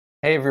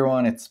Hey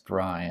everyone, it's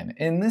Brian.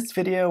 In this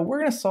video, we're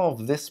going to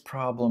solve this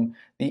problem,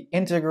 the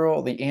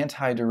integral, the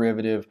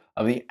antiderivative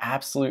of the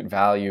absolute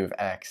value of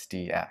x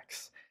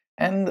dx.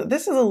 And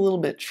this is a little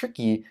bit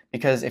tricky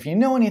because if you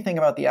know anything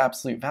about the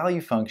absolute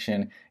value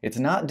function, it's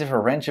not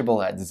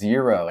differentiable at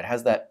zero. It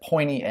has that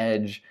pointy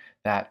edge,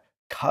 that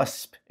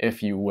cusp,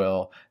 if you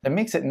will, that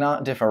makes it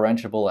not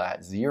differentiable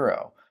at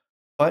zero.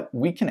 But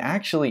we can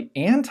actually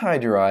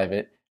antiderive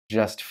it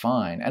just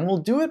fine. And we'll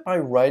do it by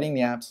writing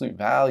the absolute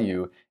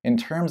value in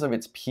terms of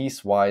its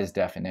piecewise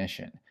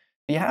definition.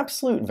 The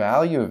absolute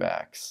value of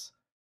x,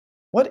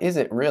 what is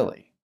it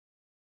really?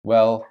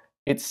 Well,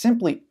 it's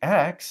simply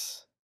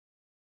x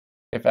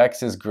if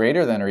x is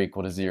greater than or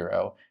equal to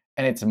 0,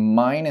 and it's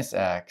minus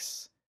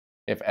x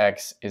if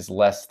x is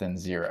less than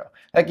 0.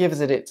 That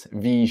gives it its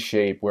V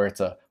shape where it's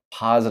a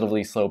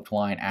positively sloped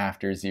line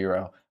after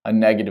 0, a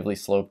negatively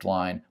sloped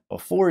line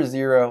before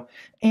 0,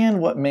 and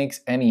what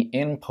makes any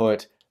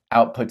input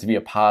output to be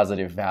a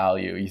positive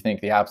value. You think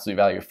the absolute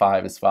value of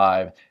 5 is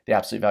 5, the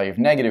absolute value of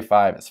negative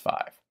 5 is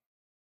 5.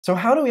 So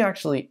how do we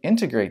actually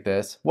integrate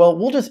this? Well,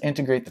 we'll just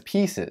integrate the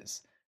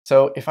pieces.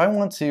 So if I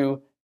want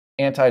to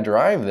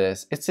antiderive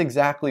this, it's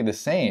exactly the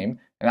same.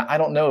 And I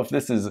don't know if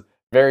this is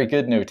very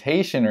good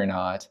notation or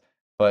not,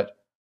 but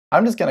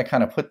I'm just going to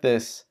kind of put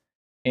this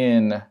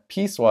in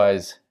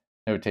piecewise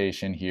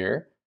notation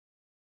here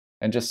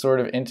and just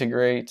sort of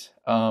integrate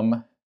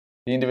the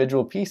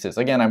individual pieces.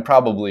 Again, I'm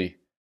probably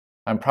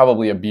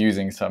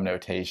abusing some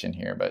notation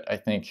here, but I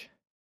think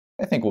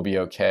we'll be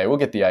okay. We'll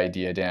get the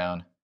idea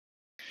down.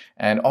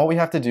 And all we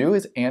have to do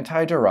is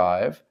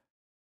antiderive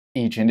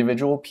each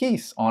individual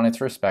piece on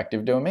its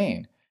respective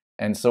domain.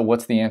 And so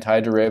what's the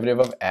antiderivative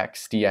of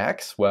x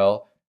dx?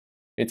 Well,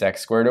 it's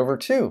x squared over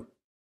 2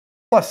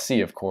 plus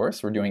c, of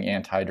course. We're doing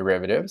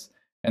antiderivatives,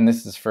 and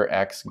this is for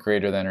x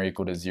greater than or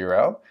equal to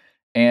 0.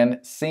 And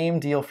same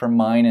deal for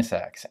minus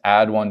x.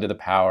 Add 1 to the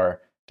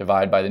power,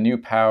 divide by the new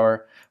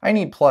power. I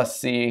need plus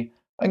c.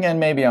 Again,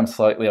 maybe I'm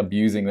slightly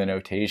abusing the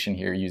notation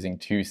here using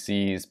two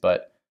c's,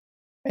 but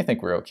I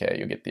think we're okay.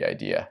 You'll get the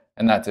idea.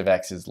 And that's if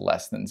x is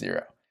less than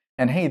 0.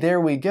 And hey, there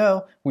we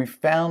go. We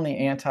found the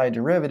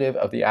antiderivative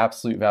of the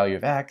absolute value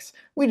of x.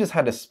 We just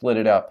had to split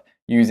it up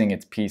using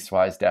its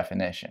piecewise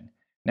definition.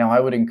 Now, I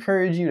would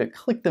encourage you to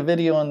click the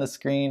video on the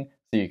screen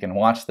so you can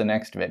watch the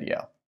next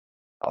video.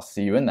 I'll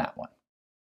see you in that one.